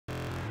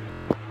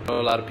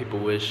know a lot of people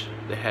wish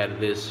they had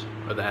this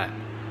or that,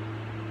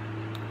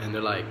 and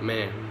they're like,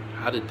 man,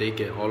 how did they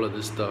get all of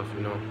this stuff,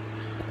 you know?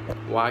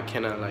 Why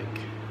can't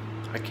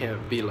I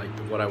can't be like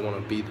what I want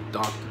to be, the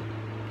doctor,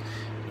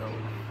 you know,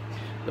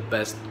 the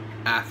best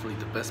athlete,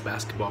 the best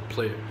basketball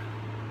player?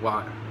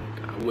 Why?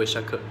 Like, I wish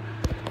I could.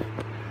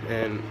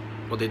 And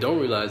what they don't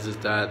realize is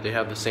that they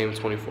have the same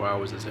 24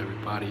 hours as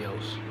everybody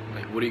else.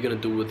 Like, what are you gonna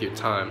do with your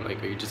time?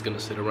 Like, are you just gonna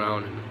sit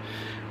around and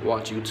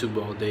watch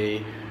YouTube all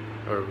day,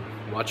 or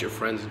watch your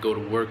friends go to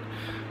work,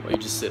 or you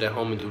just sit at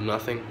home and do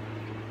nothing?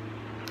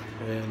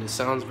 And it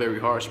sounds very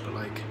harsh, but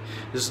like,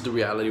 this is the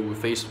reality we're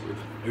faced with.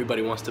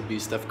 Everybody wants to be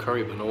Steph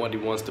Curry, but nobody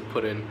wants to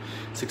put in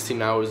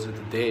 16 hours of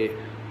the day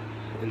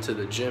into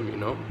the gym, you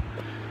know?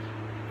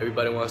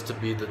 Everybody wants to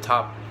be the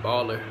top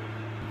baller,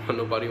 but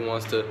nobody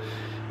wants to,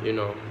 you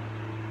know,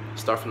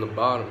 start from the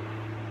bottom.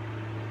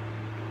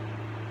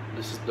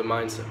 This is the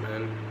mindset,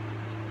 man.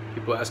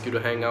 People ask you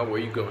to hang out, where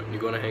you going? You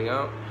gonna hang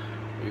out,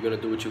 or you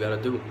gonna do what you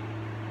gotta do?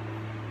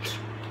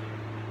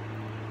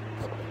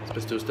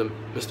 Mr.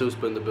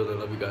 Uspa in the building.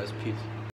 Love you guys. Peace.